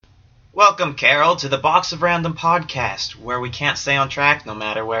Welcome, Carol, to the Box of Random podcast, where we can't stay on track no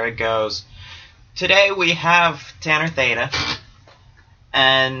matter where it goes. Today we have Tanner Theta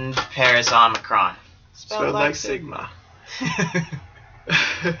and Paris Omicron. Spelled like Sigma.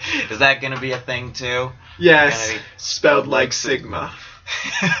 Is that going to be a thing too? Yes, spelled like Sigma.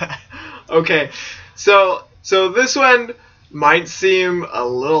 Okay, so this one might seem a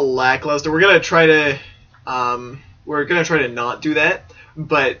little lackluster. We're gonna try to not do that.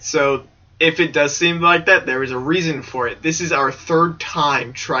 But so if it does seem like that, there is a reason for it. This is our third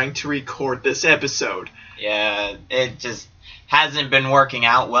time trying to record this episode. Yeah, it just hasn't been working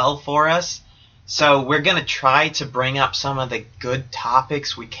out well for us. So we're going to try to bring up some of the good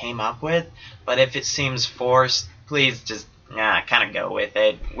topics we came up with. But if it seems forced, please just kind of go with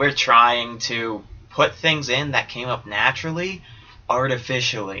it. We're trying to put things in that came up naturally,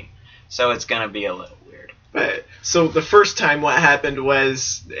 artificially. So it's going to be a little weird. But so the first time what happened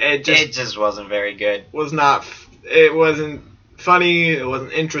was it just wasn't very good. It wasn't funny, it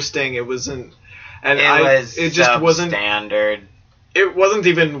wasn't interesting, it wasn't standard. It wasn't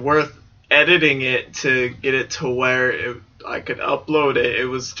even worth editing it to get it to where I could upload it. It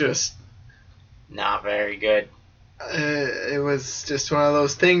was just not very good. It was just one of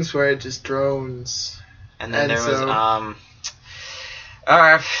those things where it just drones. And then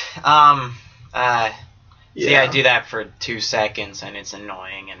See, I do that for 2 seconds, and it's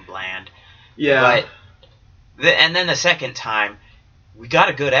annoying and bland. Yeah. And then the second time, we got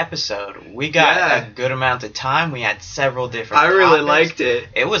a good episode. We got a good amount of time. We had several different topics. Really liked it.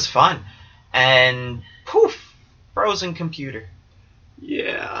 It was fun. And poof, frozen computer.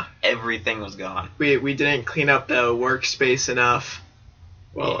 Yeah. Everything was gone. We didn't clean up the workspace enough.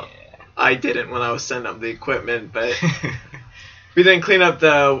 Well, yeah. I didn't when I was setting up the equipment, but we didn't clean up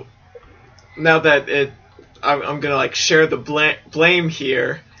the... Now that I'm gonna share the blame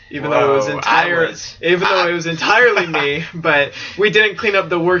here, even though it was entirely me. But we didn't clean up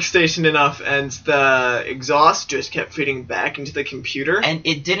the workstation enough, and the exhaust just kept feeding back into the computer. And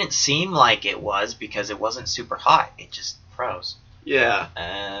it didn't seem like it was because it wasn't super hot. It just froze. Yeah.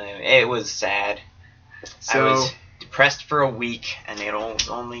 It was sad. I was depressed for a week, and it was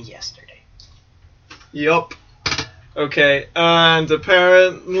only yesterday. Yup. Okay, and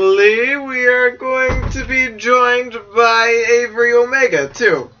apparently we are going to be joined by Avery Omega,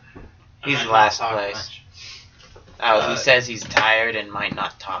 too. He's last place. He says he's tired and might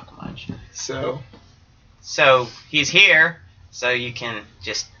not talk much. So he's here, so you can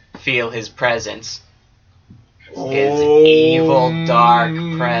just feel his presence. His evil, dark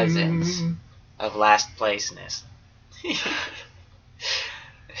presence of last placeness.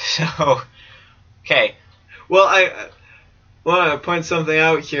 Okay. Well, I want to point something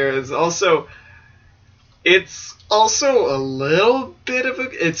out here. It's also a little bit of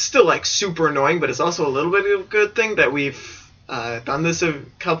it's still super annoying, but it's also a little bit of a good thing that we've done this a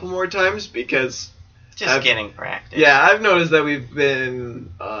couple more times because getting practice. Yeah, I've noticed that we've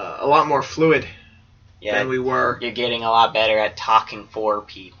been a lot more fluid than we were. You're getting a lot better at talking for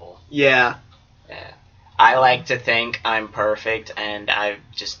people. Yeah. Yeah. I like to think I'm perfect and I'm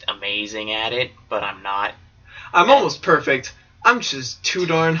just amazing at it, but I'm not. I'm almost perfect. I'm just too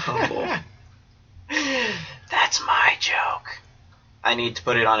darn humble. That's my joke. I need to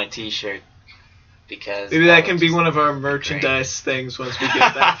put it on a t-shirt because maybe that can be one of our merchandise things once we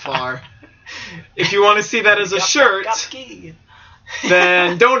get that far. If you want to see that as a shirt,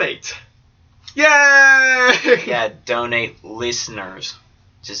 then donate. Yay! Yeah, donate listeners.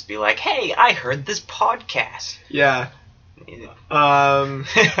 Just be like, hey, I heard this podcast. Yeah.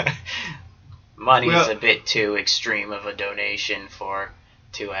 Money's a bit too extreme of a donation for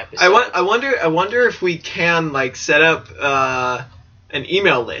 2 episodes. I wonder if we can set up an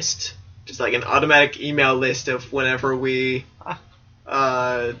email list, just an automatic email list of whenever we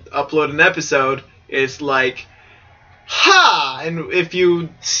upload an episode. It's and if you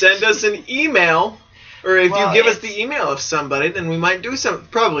send us an email, or if you give us the email of somebody, then we might do something.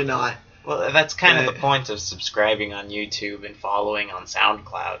 Probably not. Well, that's kind of the point of subscribing on YouTube and following on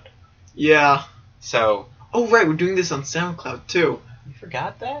SoundCloud. Yeah. So. Oh right, we're doing this on SoundCloud too. You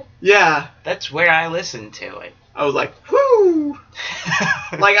forgot that? Yeah. That's where I listen to it. I was like, whoo!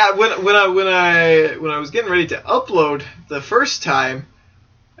 When I was getting ready to upload the first time,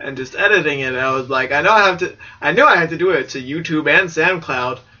 and just editing it, I was like, I knew I had to do it to YouTube and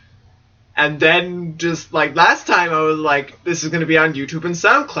SoundCloud. And then just last time, I was like, this is going to be on YouTube and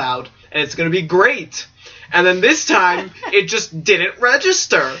SoundCloud, and it's going to be great. And then this time, it just didn't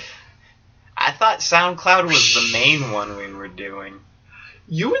register. I thought SoundCloud was the main one we were doing.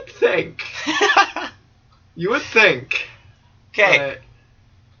 You would think. You would think. Okay.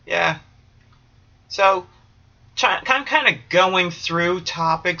 Yeah. So, I'm kind of going through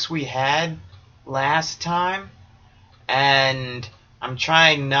topics we had last time, and I'm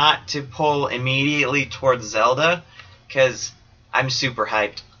trying not to pull immediately towards Zelda, because I'm super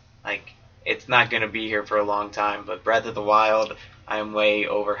hyped. Like, it's not going to be here for a long time, but Breath of the Wild, I'm way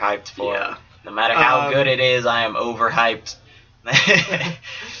overhyped for. Yeah. No matter how good it is, I am overhyped.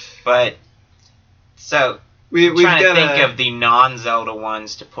 But, so, we've trying to got think of the non-Zelda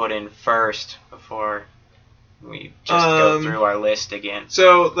ones to put in first before we just go through our list again.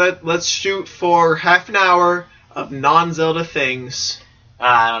 So let's shoot for half an hour of non-Zelda things.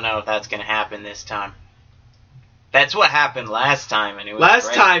 I don't know if that's going to happen this time. That's what happened last time, and it was Last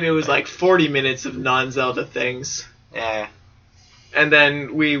great, time it was but- like 40 minutes of non-Zelda things. Yeah. And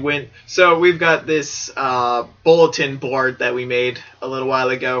then we went... So we've got this bulletin board that we made a little while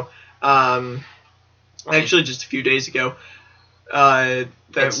ago. Actually, just a few days ago.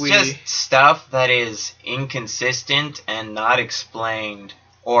 It's just stuff that is inconsistent and not explained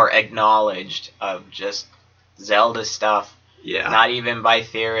or acknowledged of just Zelda stuff. Yeah. Not even by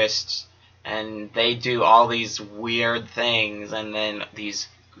theorists. And they do all these weird things and then these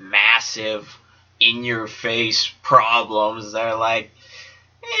massive in-your-face problems. They're like,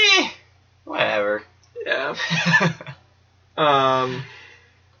 whatever. Yeah.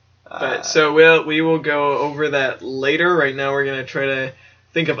 But so we will go over that later. Right now we're gonna try to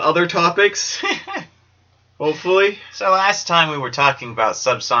think of other topics. Hopefully. So last time we were talking about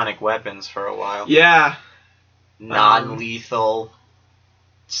subsonic weapons for a while. Yeah. Non-lethal.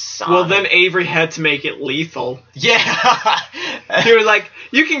 Sonic. Well, then Avery had to make it lethal. Yeah. He was like,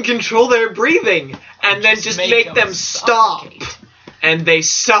 you can control their breathing, and then just make them stop, suffocate. and they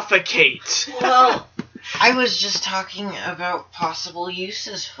suffocate. Well, I was just talking about possible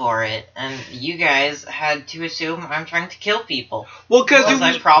uses for it, and you guys had to assume I'm trying to kill people. Well, because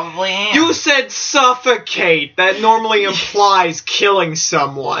I probably am. you said suffocate. That normally implies killing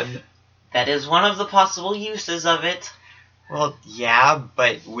someone. That is one of the possible uses of it. Well, yeah,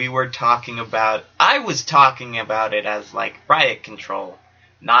 but we were talking about... I was talking about it as, like, riot control.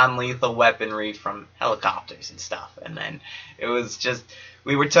 Non-lethal weaponry from helicopters and stuff. And then it was just...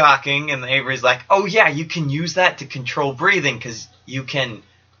 We were talking, and Avery's like, oh, yeah, you can use that to control breathing, because you can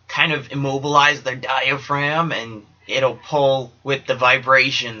kind of immobilize their diaphragm, and it'll pull with the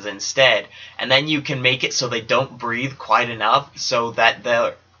vibrations instead. And then you can make it so they don't breathe quite enough, so that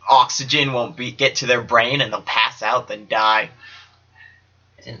the oxygen won't get to their brain and they'll pass out then die.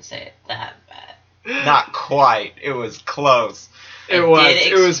 I didn't say it that bad. Not quite. It was close. It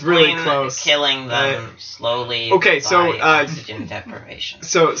did was really explain close. Killing them slowly. Okay, so, by oxygen deprivation.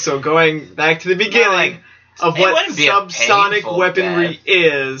 So going back to the beginning of it what wouldn't be a subsonic painful weaponry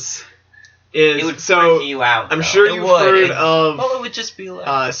death. It would so freak you out. I'm though. sure It you've would. heard of Well, it would just be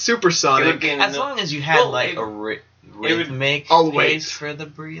like... supersonic. It would be as long as you had, well, like, it- a rhythmic I'll wait. pace for the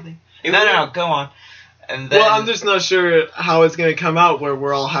breathing. It No, would- no, go on. And then... Well, I'm just not sure how it's going to come out where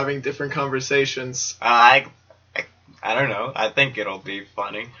we're all having different conversations. I don't know. I think it'll be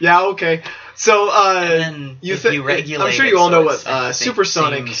funny. Yeah, okay. So, And then you if think you regulate I'm sure it you all so know it's- what it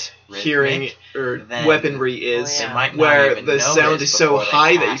supersonic seems hearing rhythmic, or then weaponry is, They might not where even the sound notice is so before they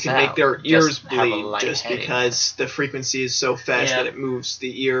high that you pass can make out. their ears Just have a bleed just lightheaded- because the frequency is so fast Yeah. that it moves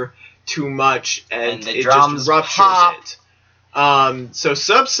the ear too much and, And the it drums just ruptures pop. it. So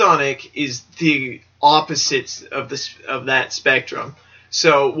subsonic is the opposite of that spectrum.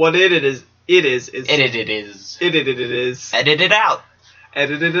 So what it is Edited it out.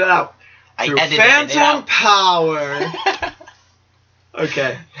 edited it out I through edited it phantom out. power.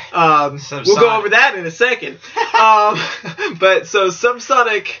 Okay. We'll Subsonic. go over that in a second. But so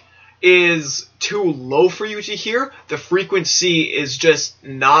subsonic is too low for you to hear. The frequency is just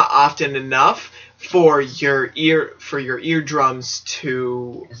not often enough for your eardrums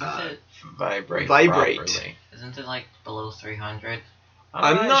to Isn't vibrate. Properly. Isn't it like below 300?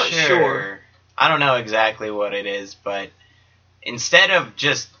 I'm not sure. I don't know exactly what it is, but instead of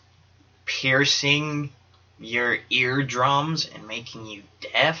just piercing your eardrums and making you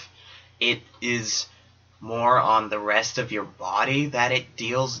deaf, it is more on the rest of your body that it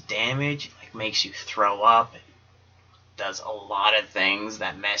deals damage. Like makes you throw up, it does a lot of things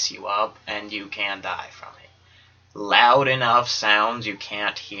that mess you up, and you can die from it. Loud enough sounds you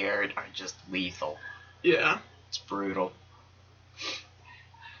can't hear are just lethal. Yeah. It's brutal.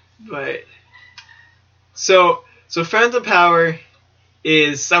 But so phantom power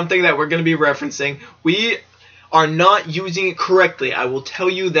is something that we're going to be referencing. We are not using it correctly, I will tell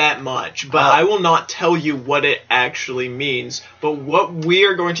you that much, but I will not tell you what it actually means. But what we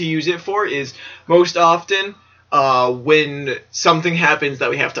are going to use it for is most often when something happens that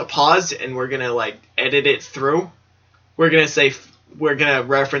we have to pause and we're gonna like edit it through, we're gonna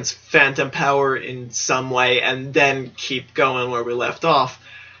reference phantom power in some way and then keep going where we left off.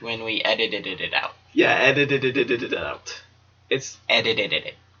 When we edited it out. Yeah, edited it out. It's Edited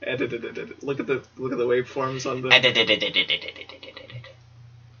it. edited it. Look at the waveforms on the. Edited it.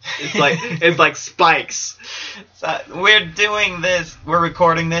 It's like spikes. So we're doing this. We're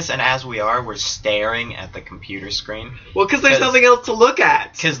recording this, and as we are, we're staring at the computer screen. Well, because there's nothing else to look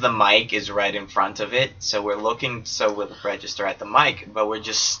at. Because the mic is right in front of it, so we're looking. So we'll register at the mic, but we're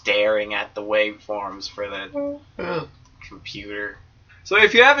just staring at the waveforms for the computer. So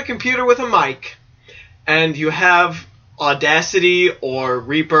if you have a computer with a mic, and you have Audacity or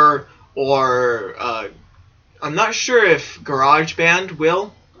Reaper or I'm not sure if GarageBand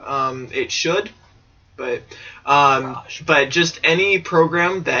will. It should, but just any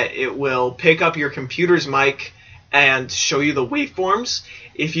program that it will pick up your computer's mic and show you the waveforms.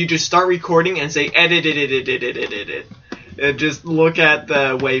 If you just start recording and say edit it, and just look at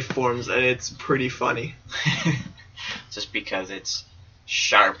the waveforms, and it's pretty funny. Just because it's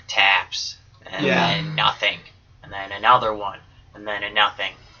sharp taps and then nothing, and then another one, and then a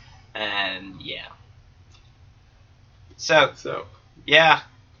nothing, and yeah. So yeah.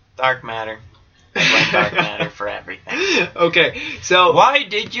 Dark matter. I blame dark matter for everything. Okay, so why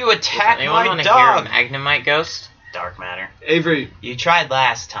did you attack Anyone my want to dog? hear Magnemite Ghost? Dark matter. Avery, You tried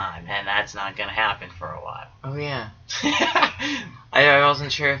last time, and that's not gonna happen for a while. Oh yeah. I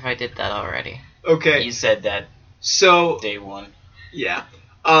wasn't sure if I did that already. okay, You said that so day one, yeah,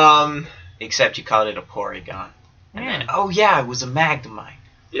 except you called it a Porygon. And Yeah. then, oh yeah, it was a Magnemite.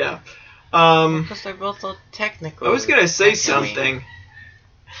 yeah, Because they're both so technical. I was gonna say Technically. something.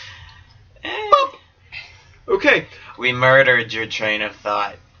 Okay, We murdered your train of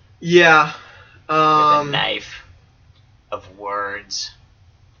thought yeah, with a knife of words.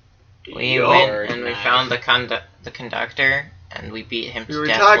 We Yup. went and we Knife. found the conductor, and we beat him we to were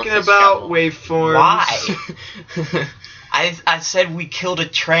death talking with his about shovel. waveforms. Why? I said we killed a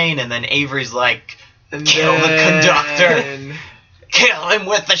train, and then Avery's like, And Kill the conductor. then- kill him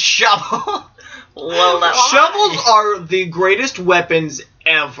with the shovel. Well, that Shovels are the greatest weapons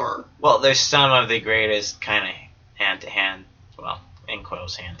ever. Well, there's some of the greatest kind of hand-to-hand, well, in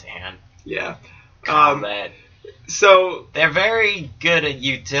quotes, hand-to-hand Yeah. combat. So They're very good at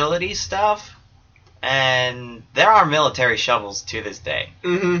utility stuff, and there are military shovels to this day.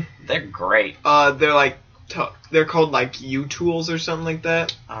 They're great. they're like they're called like U-tools or something like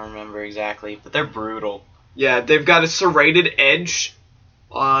that. I don't remember exactly, but they're brutal. Yeah, they've got a serrated edge,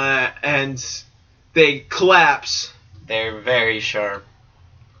 and they collapse. They're very sharp.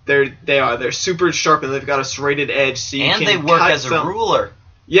 They're super sharp, and they've got a serrated edge, so you And can they work cut as a ruler.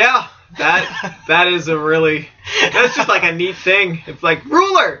 Yeah, that is that's just like a neat thing. It's like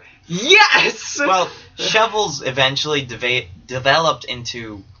ruler. Yes. Well, shovels eventually developed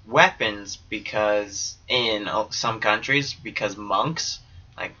into weapons because in some countries, because monks,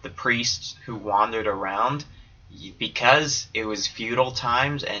 like the priests who wandered around, because it was feudal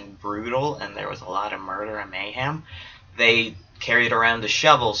times and brutal and there was a lot of murder and mayhem, they carried around a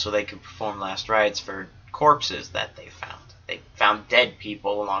shovel so they could perform last rites for corpses that they found. They found dead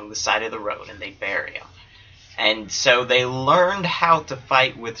people along the side of the road and they bury them. And so they learned how to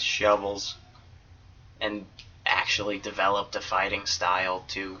fight with shovels and actually developed a fighting style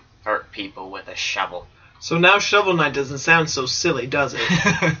to hurt people with a shovel. So now Shovel Knight doesn't sound so silly, does it?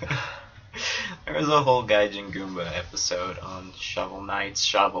 There was a whole Gaijin Goomba episode on Shovel Knight's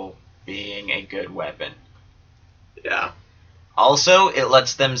shovel being a good weapon. Yeah. Also, it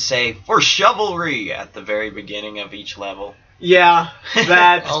lets them say, "For chivalry," at the very beginning of each level. Yeah,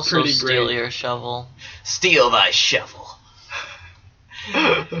 that's Also, pretty steal great. your shovel. Steal thy shovel.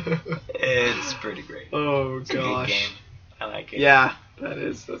 It's pretty great. Oh It's a good gosh. game. I like it. Yeah,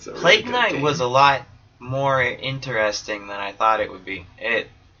 that's a really Plague good Knight game. was a lot more interesting than I thought it would be. It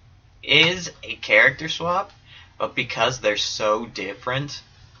is a character swap, but because they're so different,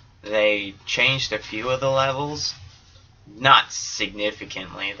 they changed a few of the levels. Not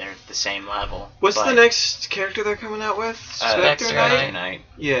significantly, they're the same level. What's but, the next character they're coming out with? Spectre Spectre Knight? Knight.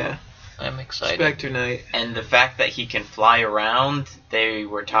 Yeah, I'm excited. Spectre Knight. And the fact that he can fly around, they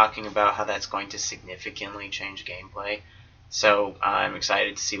were talking about how that's going to significantly change gameplay. So I'm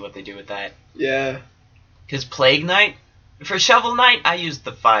excited to see what they do with that. Yeah. Because Plague Knight, for Shovel Knight, I used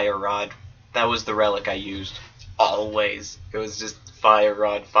the Fire Rod. That was the relic I used. Always. It was just Fire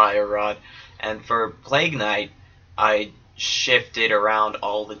Rod, Fire Rod. And for Plague Knight, I shifted around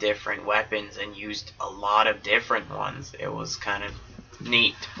all the different weapons and used a lot of different ones. It was kind of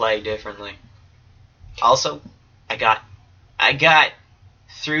neat to play differently. Also, I got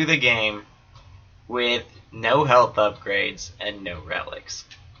through the game with no health upgrades and no relics.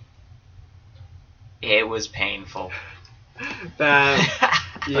 It was painful. That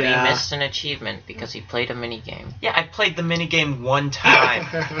But he missed an achievement because he played a minigame. Yeah, I played the minigame one time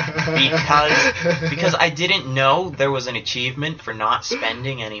because I didn't know there was an achievement for not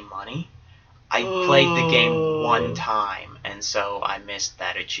spending any money. I played the game one time, and so I missed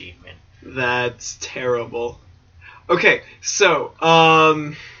that achievement. That's terrible. Okay, so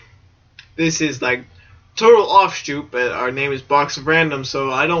this is like total offshoot, but our name is Box of Random,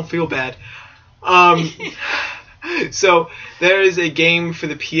 so I don't feel bad. So there is a game for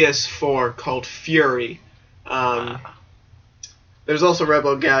the PS4 called Fury. There's also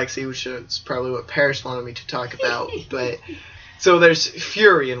Rebel Galaxy, which is probably what Paris wanted me to talk about. But so there's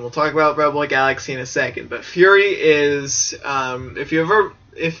Fury, and we'll talk about Rebel Galaxy in a second. But Fury is if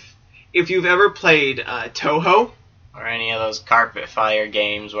you've ever played Touhou. Or any of those carpet fire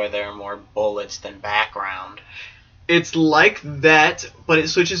games where there are more bullets than background. It's like that, but it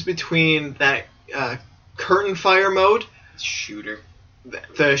switches between that curtain fire mode, Shooter.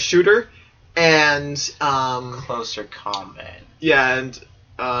 the shooter, and Closer combat. yeah, and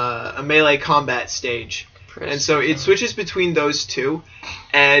a melee combat stage. And so it switches between those two,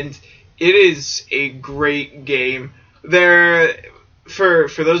 and it is a great game. There, for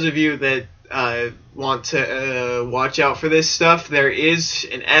those of you that want to watch out for this stuff, there is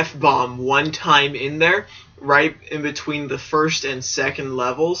an F-bomb one time in there, right in between the first and second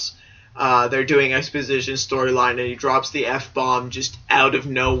levels. They're doing exposition storyline, and he drops the F-bomb just out of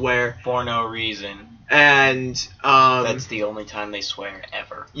nowhere. For no reason. And that's the only time they swear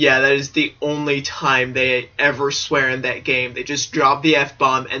ever. yeah, that is the only time they ever swear in that game. They just drop the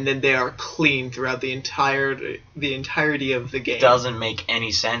F-bomb, and then they are clean throughout the entirety of the game. Doesn't make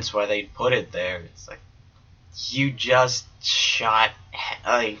any sense why they put it there. It's like, you just shot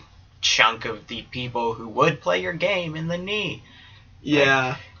a chunk of the people who would play your game in the knee. Yeah.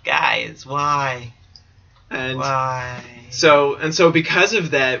 Like, guys, why? And Why? so because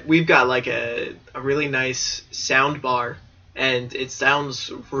of that, we've got like a really nice sound bar, and it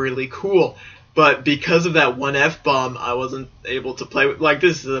sounds really cool. But because of that one F-bomb, I wasn't able to play with, like,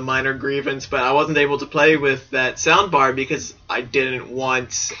 this is a minor grievance, but I wasn't able to play with that sound bar because I didn't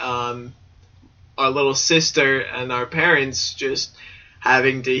want our little sister and our parents just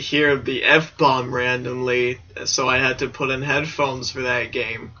having to hear the F-bomb randomly, so I had to put in headphones for that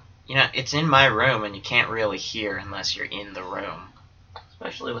game. You know, it's in my room, and you can't really hear unless you're in the room.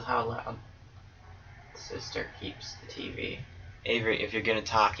 Especially with how loud sister keeps the TV. Avery, if you're gonna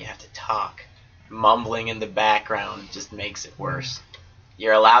talk, you have to talk. Mumbling in the background just makes it worse.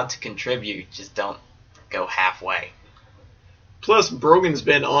 You're allowed to contribute, just don't go halfway. Plus, Brogan's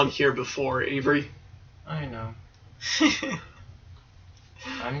been on here before, Avery. I know.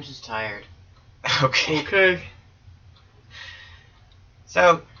 I'm just tired. Okay. Okay.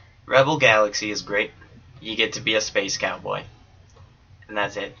 So, Rebel Galaxy is great. You get to be a space cowboy. And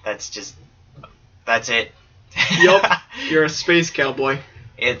that's it. That's it. Yup, you're a space cowboy.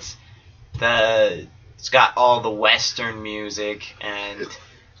 It's got all the Western music, and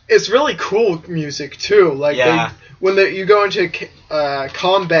It's really cool music too. Like Yeah. you go into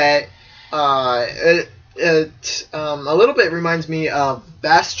combat, it a little bit reminds me of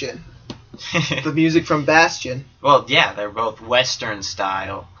Bastion. The music from Bastion. well, yeah, they're both Western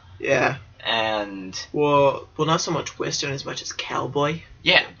style, Yeah. and Well, not so much Western as much as cowboy.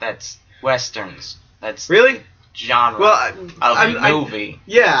 yeah, that's Westerns. That's Really? genre Well, of the movie.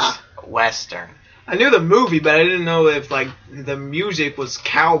 Yeah. Western. I knew the movie, but I didn't know if like the music was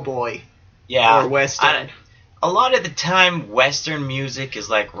cowboy Yeah. or Western. A lot of the time, Western music is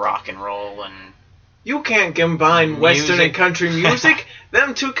like rock and roll, and You can't combine Western Music. and country music.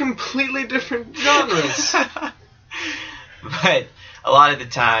 Them two completely different genres. but a lot of the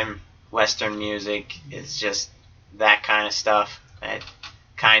time, Western music is just that kind of stuff that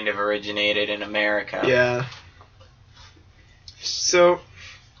kind of originated in America. Yeah. So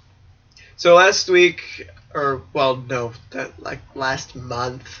last week, or well, no, last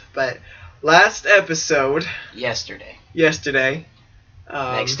month, but last episode Yesterday. yesterday.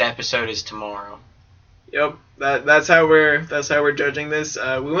 Next episode is tomorrow. Yep, that's how we're judging this.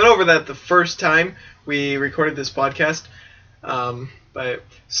 We went over that the first time we recorded this podcast, but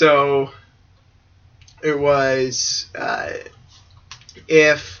so it was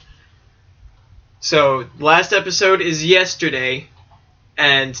last episode is yesterday,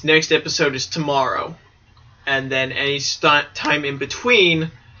 and next episode is tomorrow, and then any time in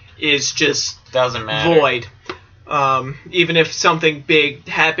between is just Doesn't matter. void. Even if something big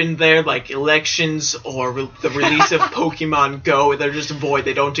happened there, like elections or the release of Pokemon Go, they're just a void.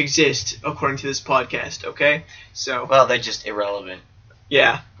 They don't exist, according to this podcast, okay? So, Well, they're just irrelevant.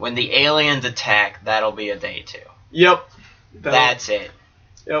 yeah. When the aliens attack, that'll be a day too. Yep. That's it.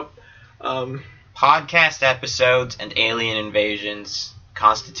 Yep. Podcast episodes and alien invasions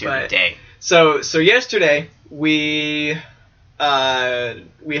constitute a Right. day. So yesterday, we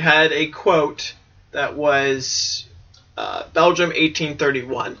had a quote that was Belgium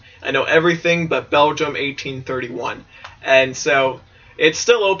 1831. I know everything but Belgium 1831. And so it's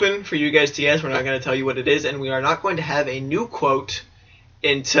still open for you guys to guess. We're not going to tell you what it is, and we are not going to have a new quote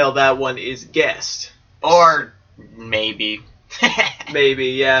until that one is guessed. Or maybe.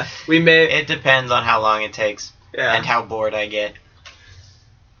 Maybe, yeah. We may. It depends on how long it takes Yeah. and how bored I get.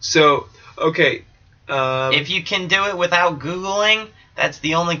 So, okay. If you can do it without Googling, that's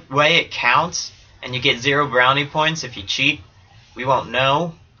the only way it counts. And you get 0 brownie points if you cheat. We won't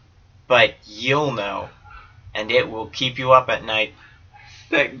know, but you'll know. And it will keep you up at night.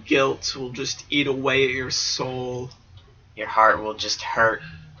 That guilt will just eat away at your soul. Your heart will just hurt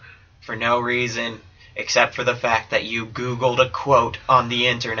for no reason except for the fact that you Googled a quote on the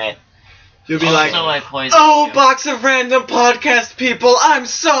internet. You'll be Also, like, I poisoned "Oh, you. box of random podcast people, I'm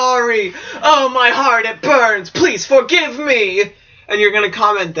sorry. Oh, my heart, it burns. Please forgive me." And you're gonna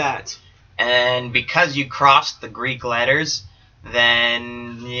comment that. And because you crossed the Greek letters,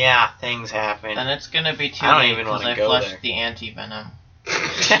 then, yeah, things happen. Then it's gonna be too I don't late even because wanna I go flushed there. the anti-venom.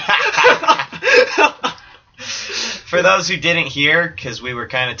 For those who didn't hear, because we were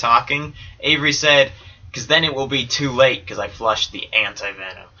kind of talking, Avery said, because then it will be too late because I flushed the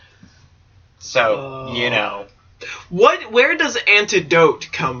anti-venom. So, Oh. you know. Where does antidote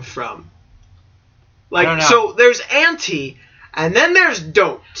come from? I don't know. So there's anti, and then there's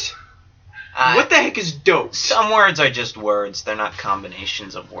dote. What the heck is dote? Some words are just words. They're not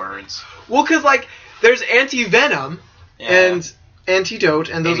combinations of words. Well, because, like, there's anti-venom Yeah. and antidote,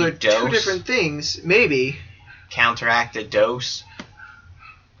 and those Maybe are two dose? different things. Maybe. Counteract a dose.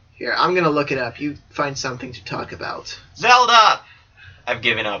 Here, I'm gonna look it up. You find something to talk about. Zelda! I've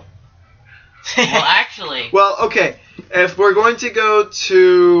given up. Well, actually, Well, okay. If we're going to go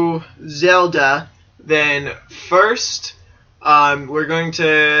to Zelda, then first, we're going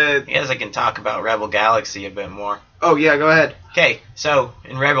to... I guess I can talk about Rebel Galaxy a bit more. Oh, yeah, go ahead. Okay, so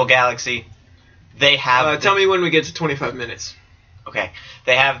in Rebel Galaxy, they have... Tell me when we get to 25 minutes. Okay,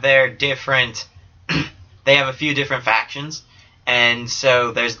 they have their different... they have a few different factions. And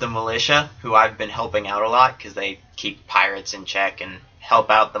so there's the militia, who I've been helping out a lot, because they keep pirates in check and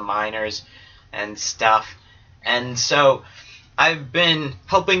help out the miners and stuff. And so I've been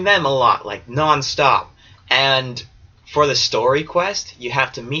helping them a lot, like non-stop. And for the story quest, you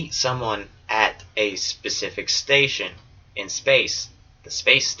have to meet someone at a specific station in space, the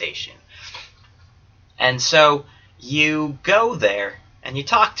space station. And so you go there and you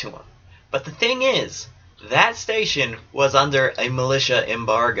talk to them. But the thing is, that station was under a militia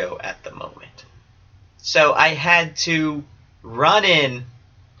embargo at the moment. So I had to run in,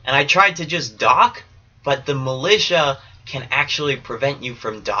 and I tried to just dock, but the militia can actually prevent you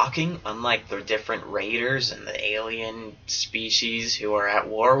from docking, unlike the different raiders and the alien species who are at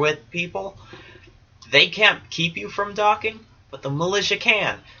war with people. They can't keep you from docking, but the militia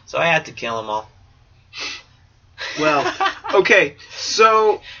can. So I had to kill them all. Well, okay,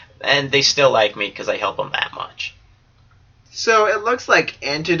 so And they still like me because I help them that much. it looks like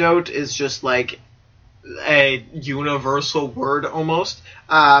antidote is just like a universal word almost.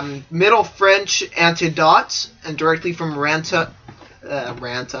 Middle French antidote, and directly from rantum.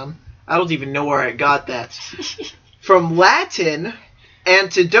 I don't even know where I got that. From Latin,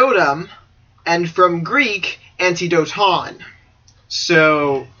 antidotum, and from Greek, antidoton.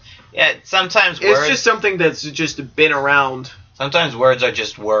 So Yeah, sometimes it's words... just something that's just been around. Sometimes words are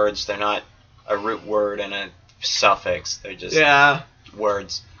just words. They're not a root word and a suffix. They're just Yeah.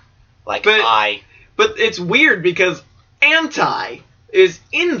 words. Like But- I. But it's weird because anti is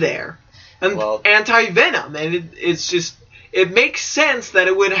in there. And Well- anti-venom. And it makes sense that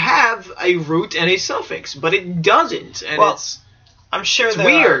it would have a root and a suffix. But it doesn't. And Well, it's I'm sure it's there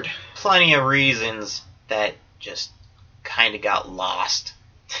weird. are plenty of reasons that just kind of got lost.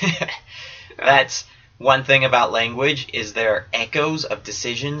 That's one thing about language, is there are echoes of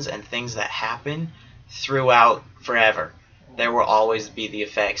decisions and things that happen throughout forever. There will always be the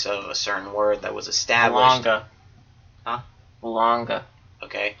effects of a certain word that was established. Bologna. Huh? Bologna.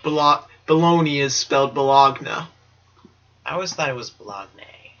 Okay. Bologna is spelled Bologna. I always thought it was Bologna.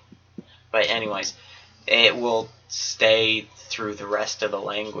 But anyways, it will stay through the rest of the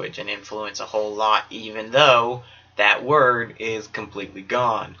language and influence a whole lot, even though that word is completely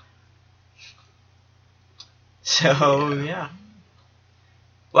gone. So, yeah.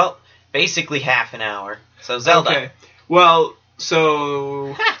 Well, basically half an hour. So, Zelda. Okay. Well,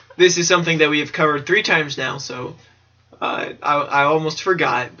 so this is something that we have covered 3 times now, so I almost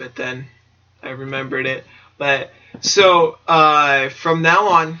forgot, but then I remembered it. But so from now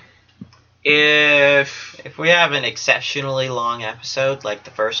on, if we have an exceptionally long episode like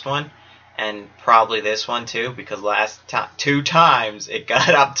the first one, and probably this one too, because last 2 times it got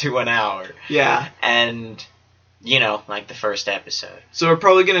up to an hour. Yeah. And, like the first episode. So we're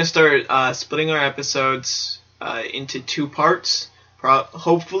probably going to start splitting our episodes into 2 parts,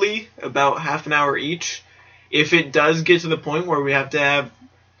 hopefully about half an hour each. If it does get to the point where we have to have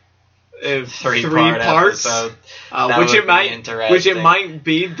 3 parts, which it might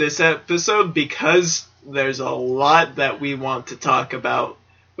be this episode, because there's a lot that we want to talk about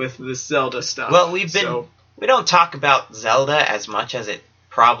with the Zelda stuff. Well, we don't talk about Zelda as much as it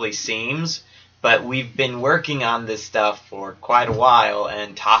probably seems, but we've been working on this stuff for quite a while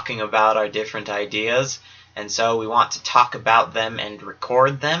and talking about our different ideas, and so we want to talk about them and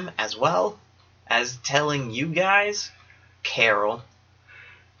record them as well as telling you guys, Carol,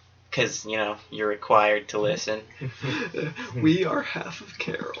 because, you're required to listen. We are half of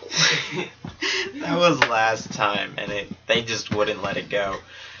Carol. That was last time, and they just wouldn't let it go.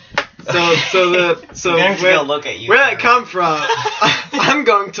 So I'm going to look at you. Where did it come from? I'm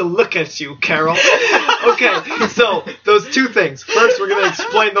going to look at you, Carol. Okay, so those 2 things. First, we're going to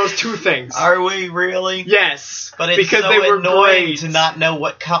explain those 2 things. Are we really? Yes, but it's because so they were annoying great to not know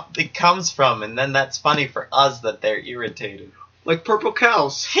what it comes from, and then that's funny for us that they're irritated. Like purple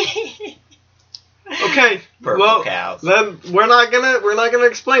cows. Okay, purple cows. Then we're not gonna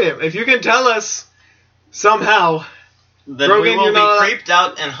explain it. If you can tell us somehow, then Brogan, we will be creeped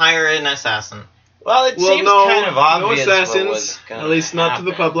out and hire an assassin. Well, it seems kind of obvious. No assassins, what was at least not happen.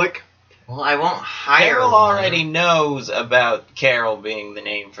 to the public. Well, I won't hire Carol one. already knows about Carol being the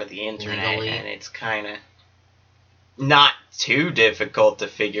name for the internet, Legally. and it's kind of not too difficult to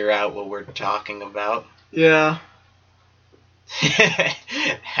figure out what we're talking about. Yeah.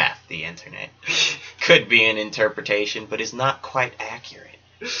 Half the internet could be an interpretation, but is not quite accurate.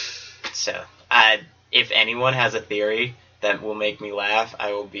 So, if anyone has a theory that will make me laugh,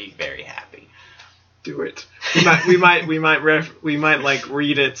 I will be very happy. Do it. We might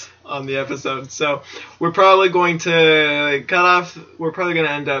read it on the episode. So we're probably going to cut off. We're probably going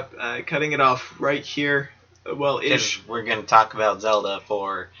to end up cutting it off right here. Well, ish. We're going to talk about Zelda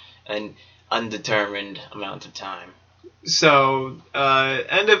for an undetermined amount of time. So,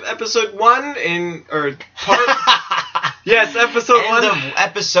 end of episode 1 yes, episode 1. End of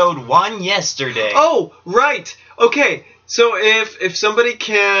episode 1 yesterday. Oh, right. Okay. So if somebody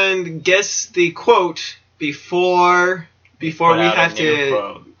can guess the quote before we put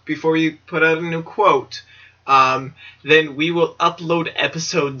out a new quote, then we will upload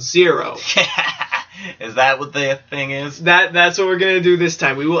episode 0. Is that what the thing is? That's what we're gonna do this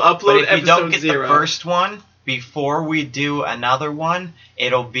time. We will upload but if episode you don't get 0. the first one before we do another one,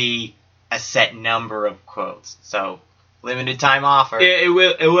 it'll be a set number of quotes. So limited time offer. It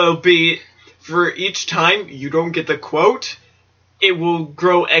will be for each time you don't get the quote, it will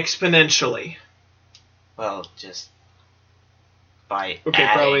grow exponentially. Well, just by okay,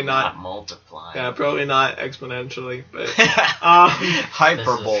 adding, probably not multiplying. Yeah, probably not exponentially, but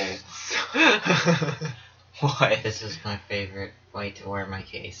hyperbole. What? This is my favorite way to wear my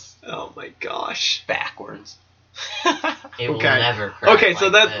case. Oh my gosh! Backwards. It will never crack. Okay, so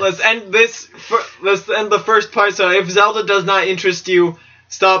let's end this. Let's end the first part. So if Zelda does not interest you,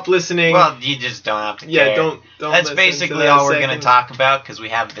 stop listening. Well, you just don't have to care. Yeah, don't. That's basically all we're going to talk about because we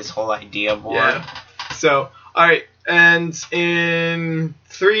have this whole idea board. Yeah. So, all right, and in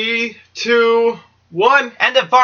 3, 2, 1, end of part.